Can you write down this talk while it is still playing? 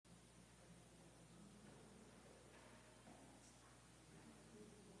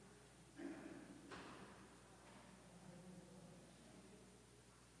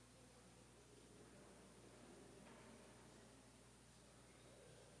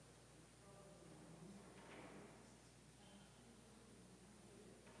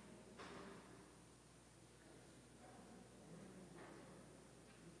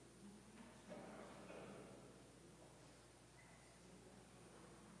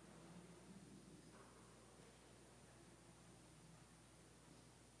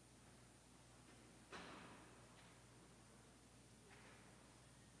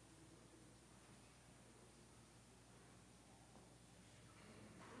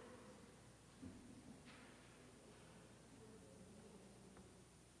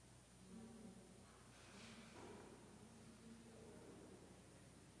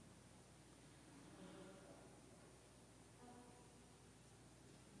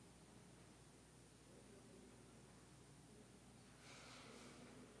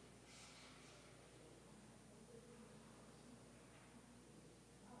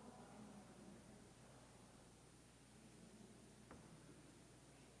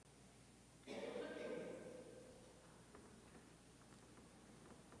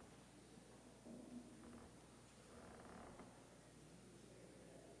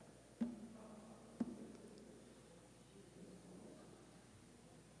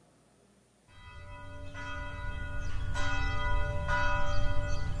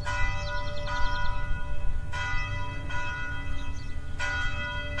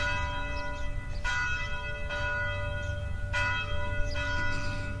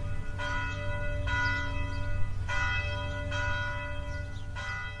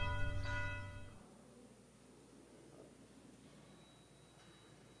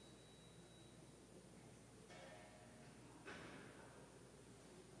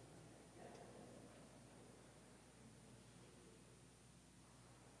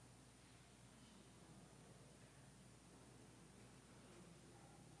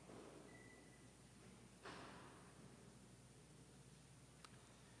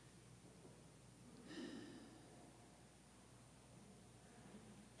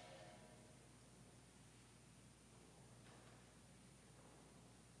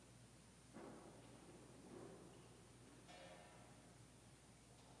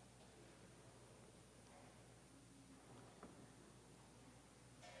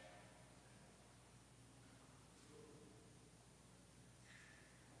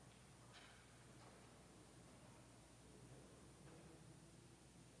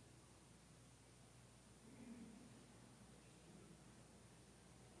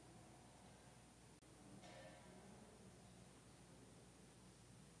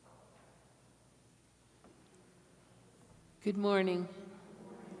Good morning.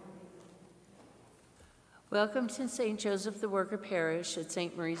 Welcome to St. Joseph the Worker Parish at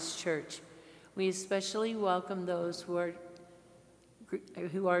St. Maurice Church. We especially welcome those who are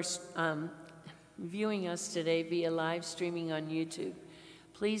viewing us today via live streaming on YouTube.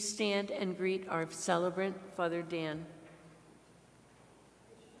 Please stand and greet our celebrant, Father Dan.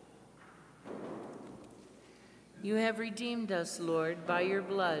 You have redeemed us, Lord, by your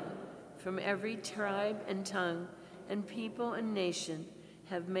blood, from every tribe and tongue and people and nation,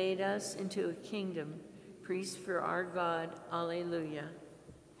 have made us into a kingdom, priests for our God. Alleluia.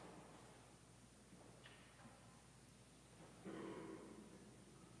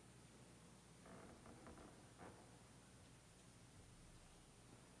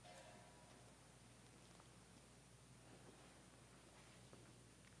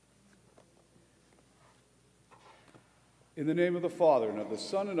 In the name of the Father, and of the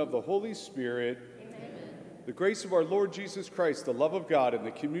Son, and of the Holy Spirit, amen. The grace of our Lord Jesus Christ, the love of God, and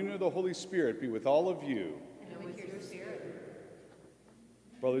the communion of the Holy Spirit be with all of you. And with your spirit.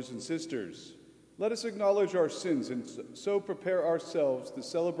 Brothers and sisters, let us acknowledge our sins and so prepare ourselves to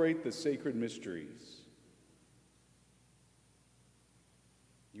celebrate the sacred mysteries.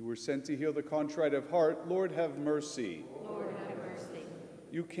 You were sent to heal the contrite of heart. Lord, have mercy. Lord, have mercy.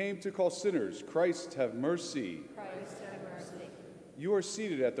 You came to call sinners. Christ, have mercy. Christ, have mercy. You are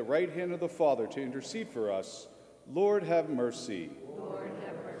seated at the right hand of the Father to intercede for us. Lord, have mercy. Lord,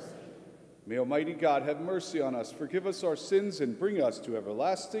 have mercy. May Almighty God have mercy on us, forgive us our sins, and bring us to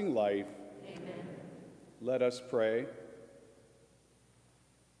everlasting life. Amen. Let us pray.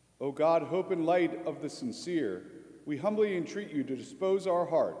 O God, hope and light of the sincere, we humbly entreat you to dispose our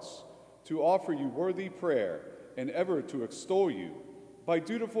hearts to offer you worthy prayer and ever to extol you by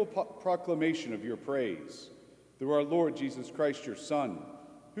dutiful proclamation of your praise. Through our Lord Jesus Christ, your Son,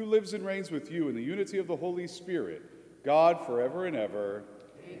 who lives and reigns with you in the unity of the Holy Spirit, God forever and ever.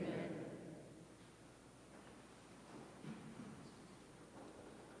 Amen.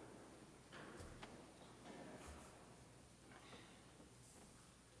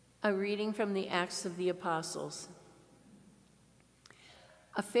 A reading from the Acts of the Apostles.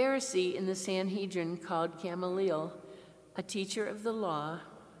 A Pharisee in the Sanhedrin called Gamaliel, a teacher of the law,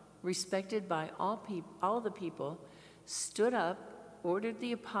 respected by all the people, stood up, ordered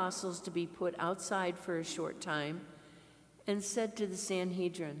the apostles to be put outside for a short time, and said to the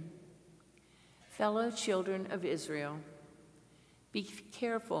Sanhedrin, "Fellow children of Israel, be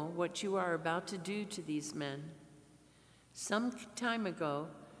careful what you are about to do to these men. Some time ago,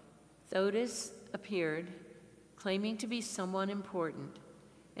 Theudas appeared, claiming to be someone important,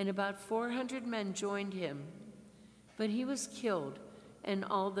 and about 400 men joined him. But he was killed, and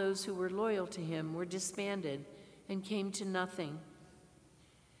all those who were loyal to him were disbanded and came to nothing.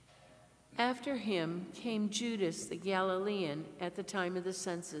 After him came Judas the Galilean at the time of the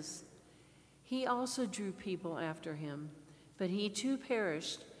census. He also drew people after him, but he too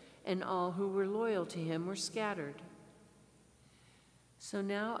perished, and all who were loyal to him were scattered. So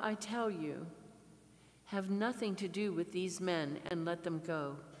now I tell you, have nothing to do with these men and let them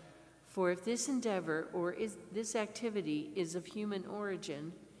go. For if this endeavor or this activity is of human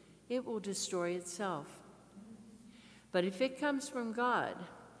origin, it will destroy itself. But if it comes from God,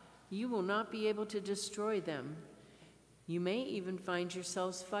 you will not be able to destroy them. You may even find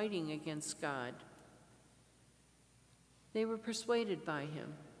yourselves fighting against God." They were persuaded by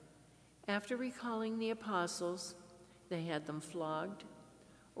him. After recalling the apostles, they had them flogged,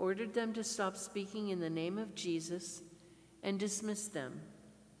 ordered them to stop speaking in the name of Jesus, and dismissed them.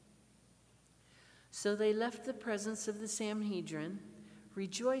 So they left the presence of the Sanhedrin,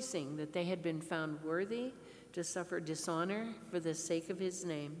 rejoicing that they had been found worthy to suffer dishonor for the sake of his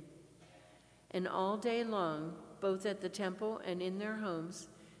name. And all day long, both at the temple and in their homes,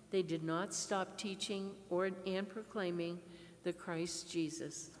 they did not stop teaching and proclaiming the Christ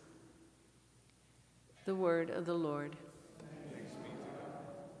Jesus. The word of the Lord. Thanks be to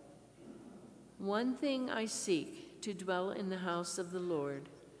God. One thing I seek, to dwell in the house of the Lord.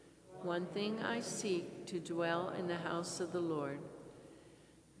 One thing I seek, to dwell in the house of the Lord.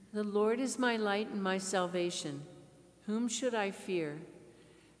 The Lord is my light and my salvation. Whom should I fear?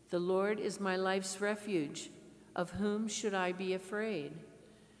 The Lord is my life's refuge. Of whom should I be afraid?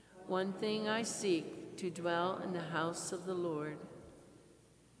 One thing I seek, to dwell in the house of the Lord.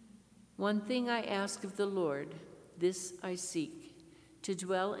 One thing I ask of the Lord, this I seek, to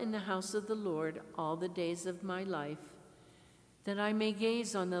dwell in the house of the Lord all the days of my life, that I may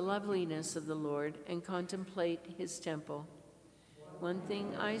gaze on the loveliness of the Lord and contemplate his temple. One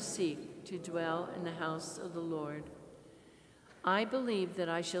thing I seek, to dwell in the house of the Lord. I believe that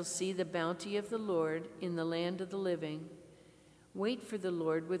I shall see the bounty of the Lord in the land of the living. Wait for the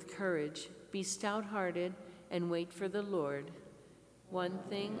Lord with courage. Be stout-hearted and wait for the Lord. One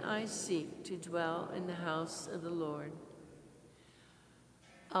thing I seek, to dwell in the house of the Lord.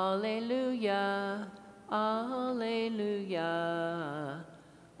 Alleluia, alleluia,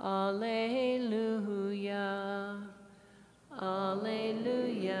 alleluia,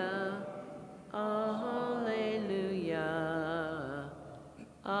 alleluia, alleluia,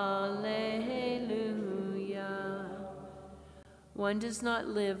 alleluia. One does not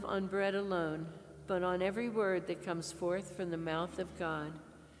live on bread alone, but on every word that comes forth from the mouth of God.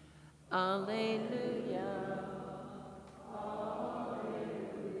 Alleluia.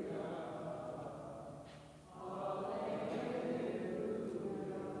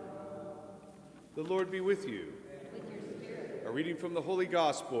 The Lord be with you. With your spirit. A reading from the Holy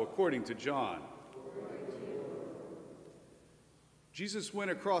Gospel according to John. Jesus went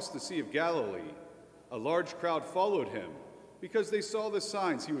across the Sea of Galilee. A large crowd followed him because they saw the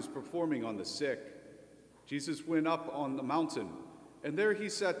signs he was performing on the sick. Jesus went up on the mountain, and there he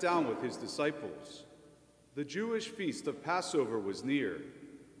sat down with his disciples. The Jewish feast of Passover was near.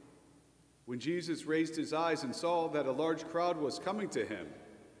 When Jesus raised his eyes and saw that a large crowd was coming to him,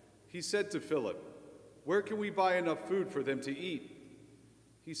 he said to Philip, "Where can we buy enough food for them to eat?"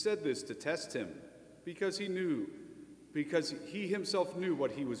 He said this to test him, because he himself knew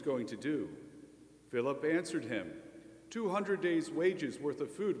what he was going to do. Philip answered him, 200 days' wages worth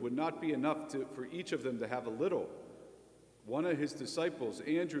of food would not be enough for each of them to have a little. One of his disciples,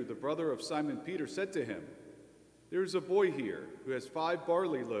 Andrew, the brother of Simon Peter, said to him, "There is a boy here who has 5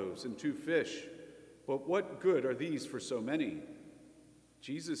 barley loaves and 2 fish, but what good are these for so many?"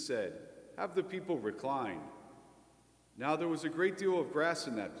 Jesus said, "Have the people recline." Now there was a great deal of grass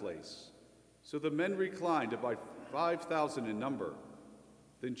in that place, so the men reclined, about 5,000 in number.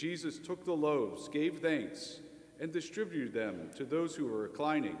 Then Jesus took the loaves, gave thanks, and distributed them to those who were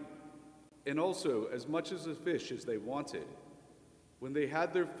reclining, and also as much as the fish as they wanted. When they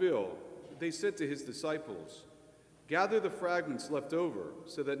had their fill, they said to his disciples, "Gather the fragments left over,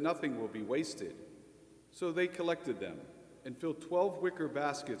 so that nothing will be wasted." So they collected them and filled 12 wicker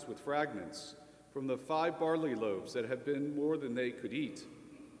baskets with fragments from the 5 barley loaves that had been more than they could eat.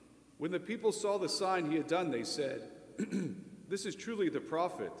 When the people saw the sign he had done, they said, "This is truly the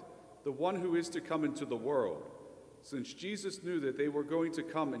prophet, the one who is to come into the world." Since Jesus knew that they were going to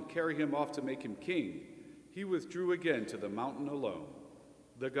come and carry him off to make him king, he withdrew again to the mountain alone.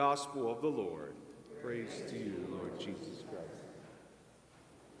 The Gospel of the Lord. Praise to you, Lord Jesus Christ.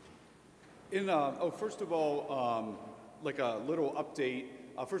 First of all, like a little update.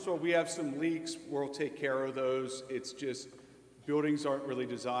 First of all, we have some leaks. We'll take care of those. It's just buildings aren't really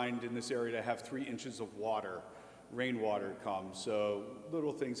designed in this area to have 3 inches of water, rainwater come, so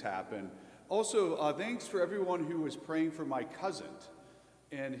little things happen. Also, thanks for everyone who was praying for my cousin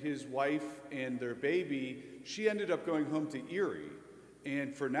and his wife and their baby. She ended up going home to Erie,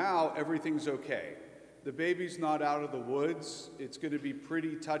 and for now, everything's okay. The baby's not out of the woods. It's going to be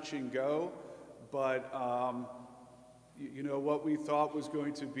pretty touch and go, but you know, what we thought was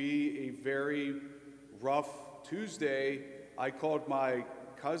going to be a very rough Tuesday, I called my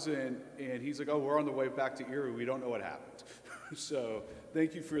cousin, and he's like, "Oh, we're on the way back to Erie. We don't know what happened." So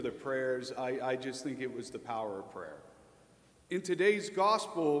thank you for the prayers. I just think it was the power of prayer. In today's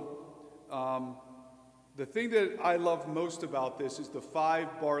gospel, the thing that I love most about this is the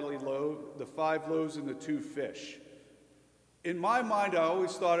 5 loaves and the 2 fish. In my mind, I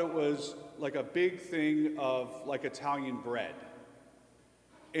always thought it was like a big thing of like Italian bread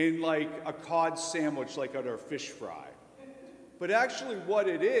and like a cod sandwich like at our fish fry. But actually what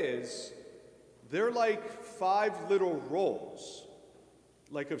it is, they're like 5 little rolls,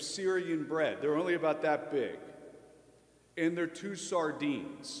 like of Syrian bread. They're only about that big. And they're 2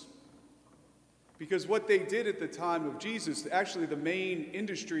 sardines. Because what they did at the time of Jesus, actually the main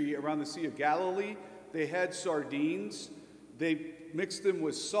industry around the Sea of Galilee, they had sardines. They mixed them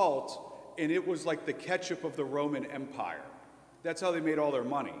with salt, and it was like the ketchup of the Roman Empire. That's how they made all their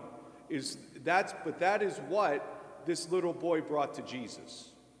money. But that is what this little boy brought to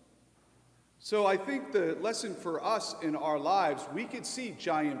Jesus. So I think the lesson for us in our lives, we could see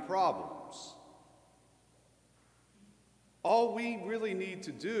giant problems. All we really need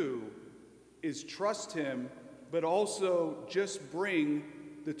to do is trust him, but also just bring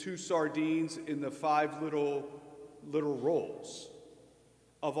the 2 sardines in the 5 little rolls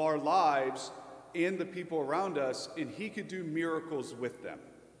of our lives and the people around us, and he could do miracles with them.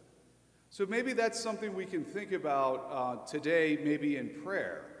 So maybe that's something we can think about today, maybe in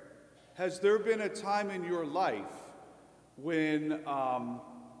prayer. Has there been a time in your life when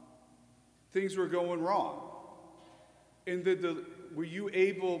things were going wrong? And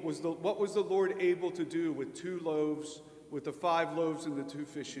what was the Lord able to do with 2 loaves, with the 5 loaves and the 2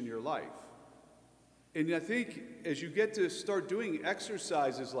 fish in your life? And I think as you get to start doing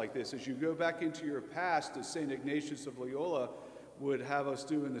exercises like this, as you go back into your past, as St. Ignatius of Loyola would have us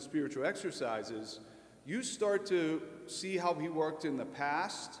do in the spiritual exercises, you start to see how he worked in the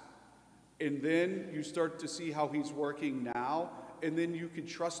past, and then you start to see how he's working now, and then you can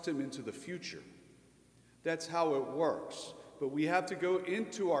trust him into the future. That's how it works. But we have to go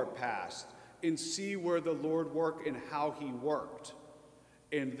into our past and see where the Lord worked and how he worked.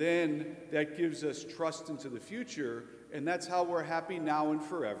 And then that gives us trust into the future, and that's how we're happy now and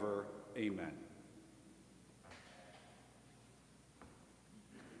forever. Amen.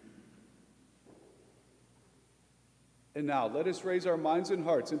 And now let us raise our minds and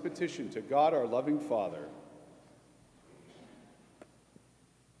hearts in petition to God, our loving Father.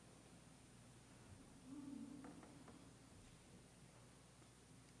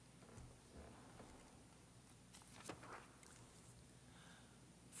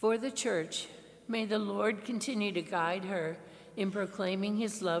 For the Church, may the Lord continue to guide her in proclaiming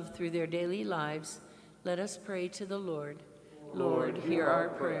his love through their daily lives. Let us pray to the Lord. Lord, hear our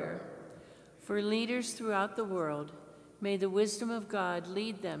prayer. For leaders throughout the world, may the wisdom of God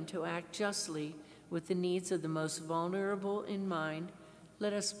lead them to act justly with the needs of the most vulnerable in mind.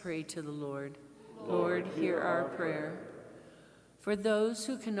 Let us pray to the Lord. Lord, hear our prayer. For those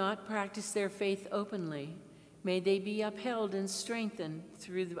who cannot practice their faith openly, may they be upheld and strengthened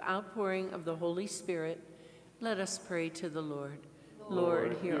through the outpouring of the Holy Spirit. Let us pray to the Lord.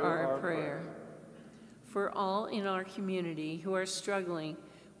 Lord, hear our prayer. For all in our community who are struggling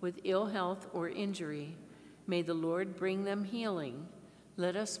with ill health or injury, may the Lord bring them healing.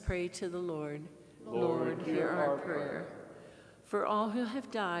 Let us pray to the Lord. Lord, hear our prayer. For all who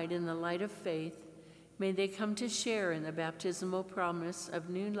have died in the light of faith, may they come to share in the baptismal promise of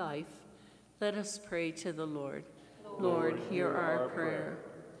new life. Let us pray to the Lord. Lord, hear our prayer.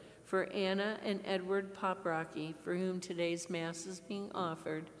 For Anna and Edward Poprocki, for whom today's Mass is being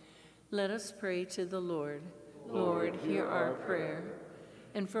offered, let us pray to the Lord. Lord, hear our prayer.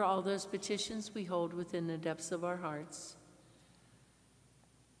 And for all those petitions we hold within the depths of our hearts.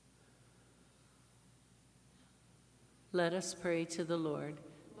 Let us pray to the Lord.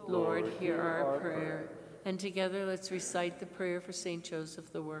 Lord, hear our prayer. And together let's recite the prayer for St.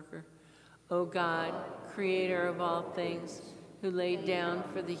 Joseph the Worker. O God, creator of all things, who laid down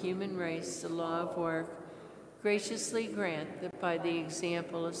for the human race the law of work, graciously grant that by the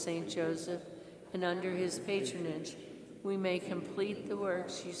example of St. Joseph and under his patronage, we may complete the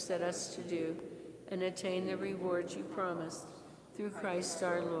works you set us to do and attain the rewards you promised. Through Christ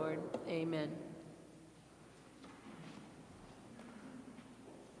our Lord. Amen.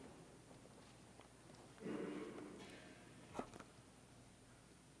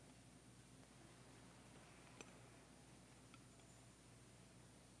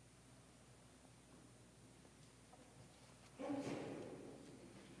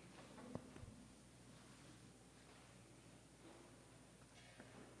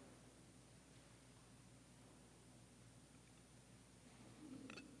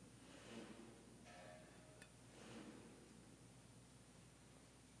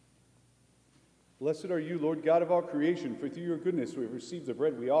 Blessed are you, Lord God of all creation, for through your goodness we have received the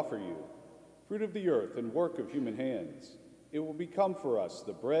bread we offer you, fruit of the earth and work of human hands. It will become for us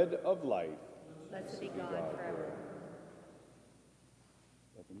the bread of life. Blessed be God forever.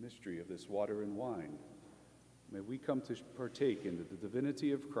 By the mystery of this water and wine, may we come to partake in the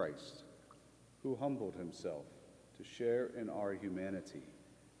divinity of Christ, who humbled himself to share in our humanity.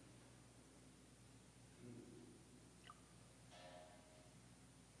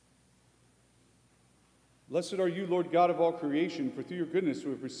 Blessed are you, Lord God of all creation, for through your goodness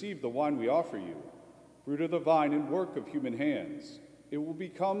we have received the wine we offer you, fruit of the vine and work of human hands. It will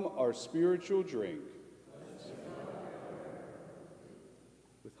become our spiritual drink.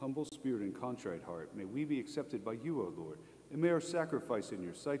 With humble spirit and contrite heart, may we be accepted by you, O Lord, and may our sacrifice in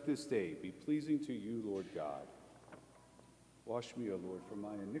your sight this day be pleasing to you, Lord God. Wash me, O Lord, from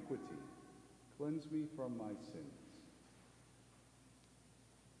my iniquity. Cleanse me from my sins.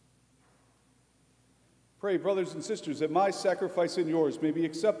 Pray, brothers and sisters, that my sacrifice and yours may be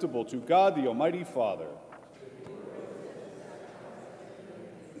acceptable to God, the Almighty Father.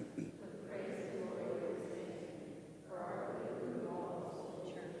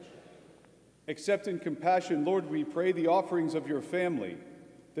 Accept in compassion, Lord, we pray, the offerings of your family,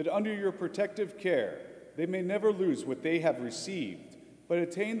 that under your protective care they may never lose what they have received, but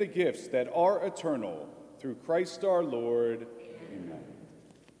attain the gifts that are eternal. Through Christ our Lord. Amen.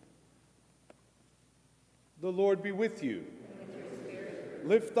 The Lord be with you.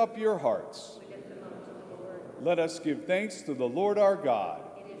 Lift up your hearts. Let us give thanks to the Lord our God.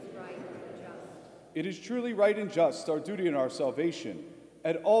 It is right and just. It is truly right and just, our duty and our salvation,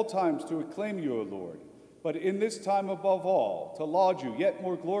 at all times to acclaim you, O Lord, but in this time above all, to laud you yet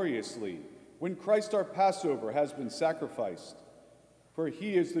more gloriously, when Christ our Passover has been sacrificed. For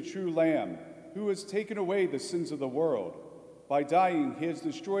he is the true Lamb, who has taken away the sins of the world. By dying, he has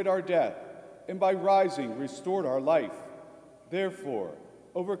destroyed our death, and by rising, restored our life. Therefore,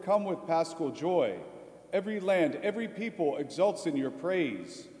 overcome with paschal joy, every land, every people exults in your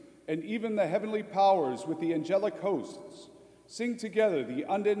praise, and even the heavenly powers with the angelic hosts sing together the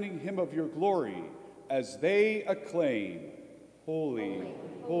unending hymn of your glory as they acclaim, Holy,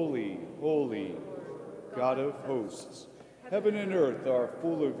 holy, holy, God of hosts. Heaven and earth are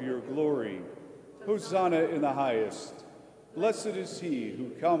full of your glory. Hosanna in the highest. Blessed is he who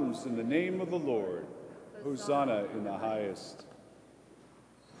comes in the name of the Lord. Hosanna in the highest.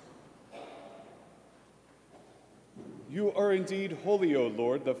 You are indeed holy, O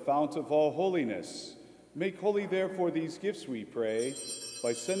Lord, the fount of all holiness. Make holy, therefore, these gifts, we pray,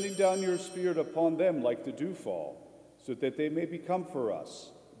 by sending down your Spirit upon them like the dewfall, so that they may become for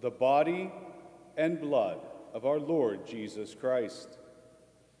us the body and blood of our Lord Jesus Christ.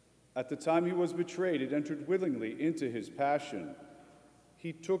 At the time he was betrayed and entered willingly into his passion,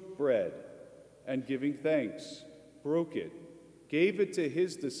 he took bread and, giving thanks, broke it, gave it to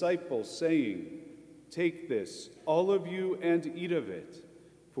his disciples, saying, "Take this, all of you, and eat of it,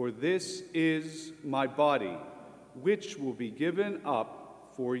 for this is my body, which will be given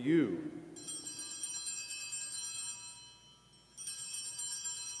up for you."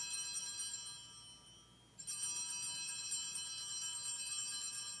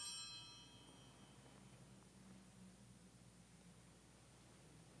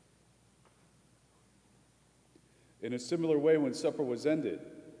 In a similar way, when supper was ended,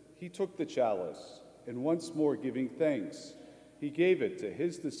 he took the chalice, and once more giving thanks, he gave it to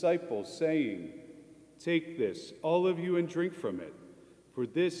his disciples, saying, "Take this, all of you, and drink from it, for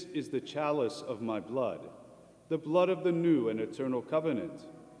this is the chalice of my blood, the blood of the new and eternal covenant,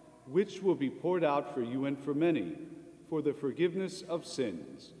 which will be poured out for you and for many, for the forgiveness of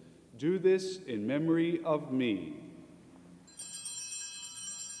sins. Do this in memory of me."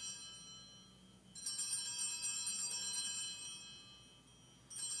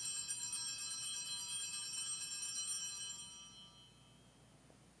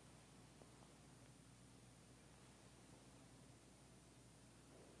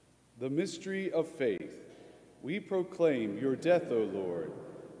 The mystery of faith. We proclaim your death, O Lord,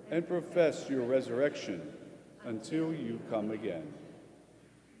 and profess your resurrection until you come again.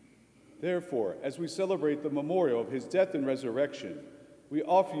 Therefore, as we celebrate the memorial of his death and resurrection, we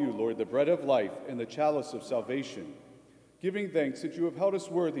offer you, Lord, the bread of life and the chalice of salvation, giving thanks that you have held us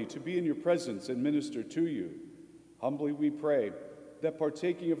worthy to be in your presence and minister to you. Humbly we pray that,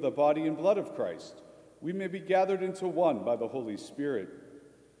 partaking of the body and blood of Christ, we may be gathered into one by the Holy Spirit.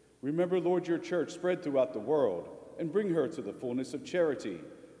 Remember, Lord, your church spread throughout the world, and bring her to the fullness of charity,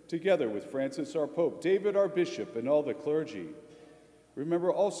 together with Francis our Pope, David our Bishop, and all the clergy.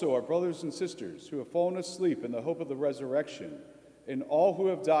 Remember also our brothers and sisters who have fallen asleep in the hope of the resurrection, and all who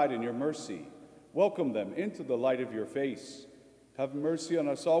have died in your mercy. Welcome them into the light of your face. Have mercy on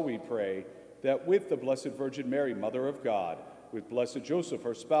us all, we pray, that with the Blessed Virgin Mary, Mother of God, with Blessed Joseph,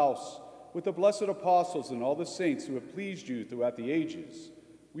 her spouse, with the blessed apostles and all the saints who have pleased you throughout the ages,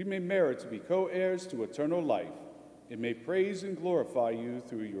 we may merit to be co-heirs to eternal life, and may praise and glorify you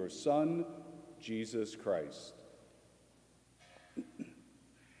through your Son, Jesus Christ.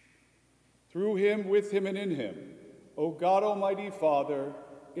 Through him, with him, and in him, O God, Almighty Father,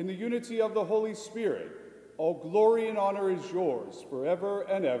 in the unity of the Holy Spirit, all glory and honor is yours forever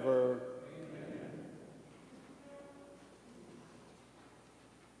and ever. Amen.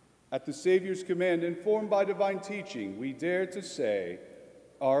 At the Savior's command, informed by divine teaching, we dare to say,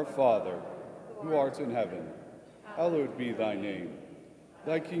 Our Father, who art in heaven, hallowed be thy name.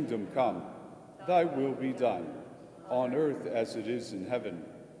 Thy kingdom come, thy will be done, on earth as it is in heaven.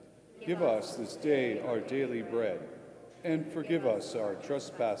 Give us this day our daily bread, and forgive us our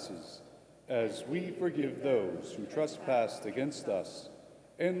trespasses, as we forgive those who trespass against us.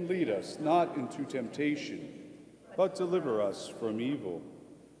 And lead us not into temptation, but deliver us from evil.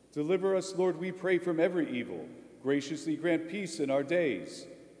 Deliver us, Lord, we pray, from every evil. Graciously grant peace in our days,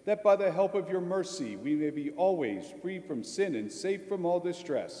 that by the help of your mercy we may be always free from sin and safe from all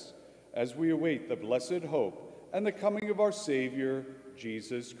distress, as we await the blessed hope and the coming of our Savior,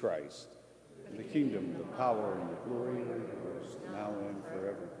 Jesus Christ. And the kingdom, the power, and the glory are yours, now and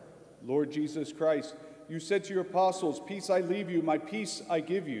forever. Lord Jesus Christ, You said to your apostles, "Peace I leave you, my peace I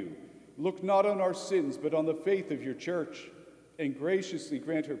give you." Look not on our sins, but on the faith of your church, and graciously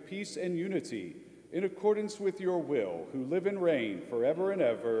grant her peace and unity in accordance with your will, who live and reign forever and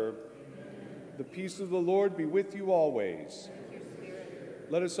ever. Amen. The peace of the Lord be with you always. With your spirit.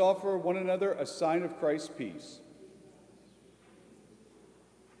 Let us offer one another a sign of Christ's peace.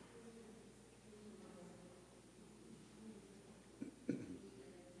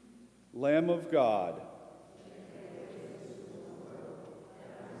 Lamb of God,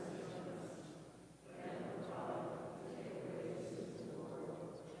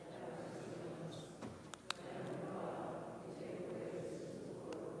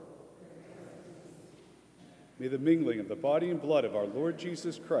 may the mingling of the body and blood of our Lord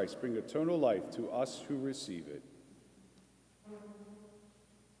Jesus Christ bring eternal life to us who receive it.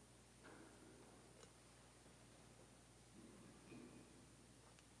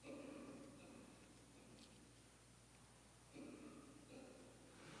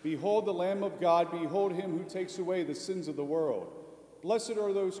 Behold the Lamb of God, behold him who takes away the sins of the world. Blessed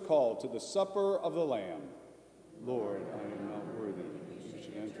are those called to the supper of the Lamb. Lord, I am not worthy that you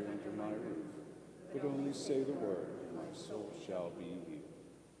should enter under my roof, but only say the word, and my soul shall be healed.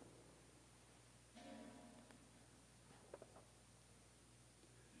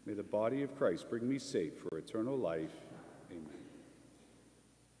 May the body of Christ bring me safe for eternal life. Amen.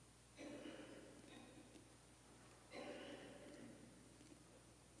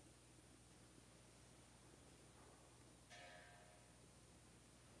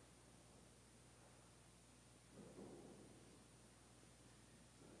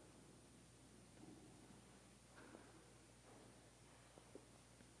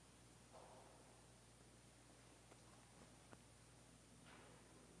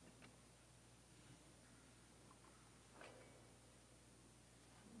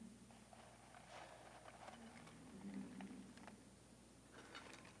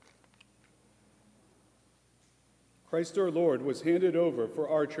 Christ our Lord was handed over for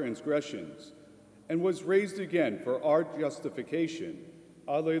our transgressions and was raised again for our justification.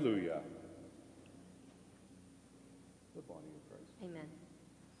 Alleluia. The body of Christ. Amen.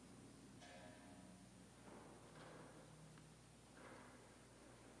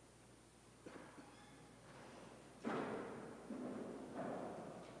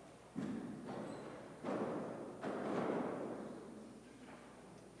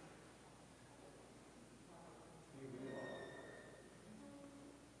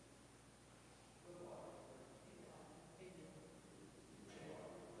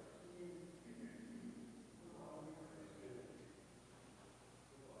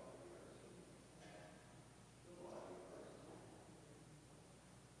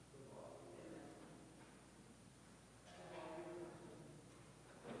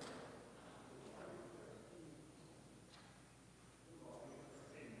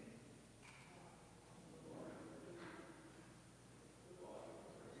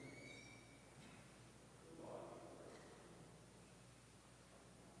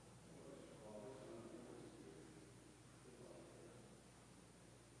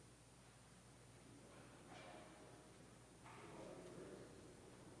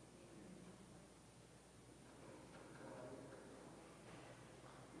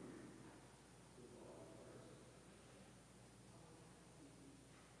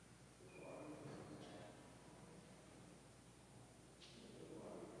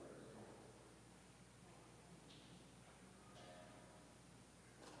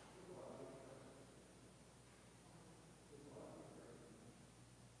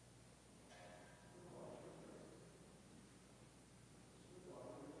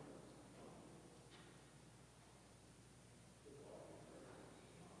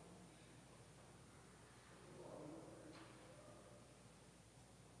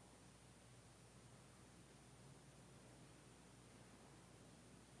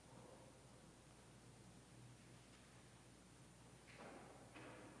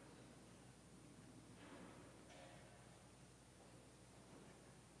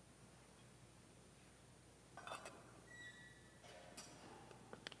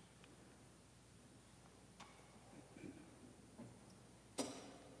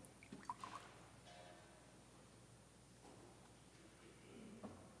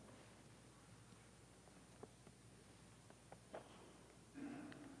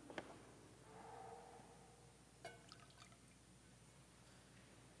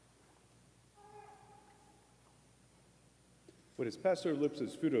 What has passed our lips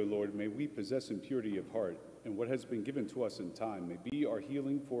as food, O Lord, may we possess in purity of heart, and what has been given to us in time may be our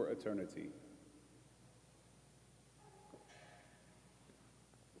healing for eternity.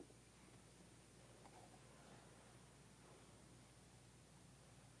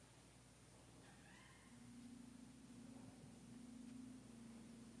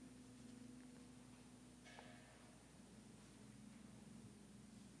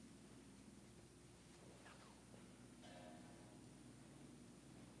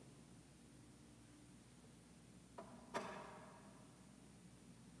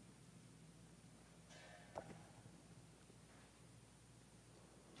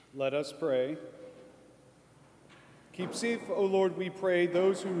 Let us pray. Keep safe, O Lord, we pray,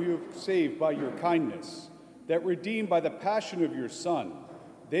 those whom you have saved by your kindness, that redeemed by the passion of your Son,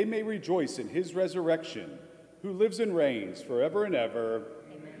 they may rejoice in his resurrection, who lives and reigns forever and ever.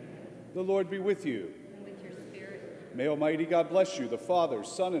 Amen. The Lord be with you. And with your spirit. May Almighty God bless you, the Father,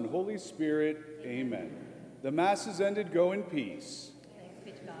 Son, and Holy Spirit. Amen. The Mass is ended. Go in peace. Thanks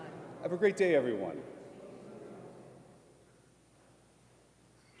be to God. Have a great day, everyone.